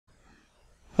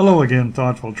Hello again,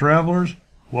 thoughtful travelers.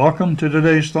 Welcome to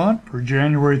today's thought for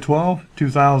January 12,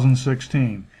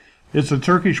 2016. It's a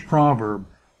Turkish proverb.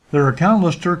 There are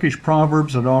countless Turkish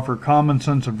proverbs that offer common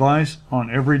sense advice on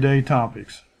everyday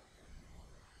topics.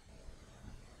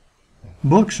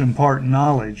 Books impart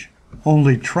knowledge.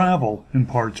 Only travel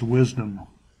imparts wisdom.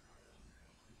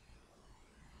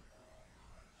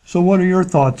 So what are your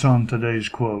thoughts on today's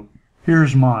quote?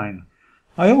 Here's mine.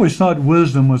 I always thought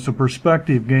wisdom was the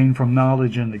perspective gained from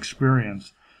knowledge and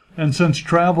experience. And since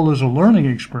travel is a learning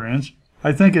experience,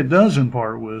 I think it does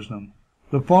impart wisdom.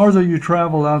 The farther you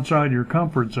travel outside your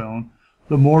comfort zone,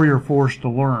 the more you're forced to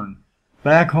learn.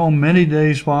 Back home, many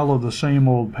days follow the same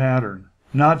old pattern.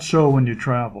 Not so when you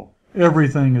travel.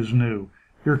 Everything is new.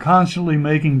 You're constantly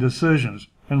making decisions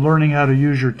and learning how to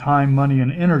use your time, money,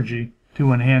 and energy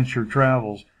to enhance your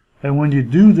travels. And when you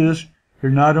do this,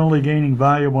 you're not only gaining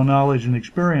valuable knowledge and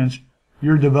experience,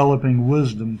 you're developing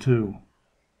wisdom too.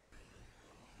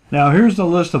 Now here's the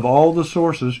list of all the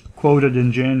sources quoted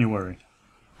in January.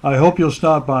 I hope you'll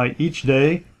stop by each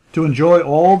day to enjoy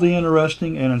all the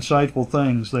interesting and insightful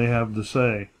things they have to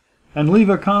say. And leave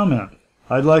a comment.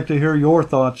 I'd like to hear your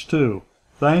thoughts too.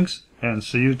 Thanks, and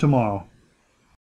see you tomorrow.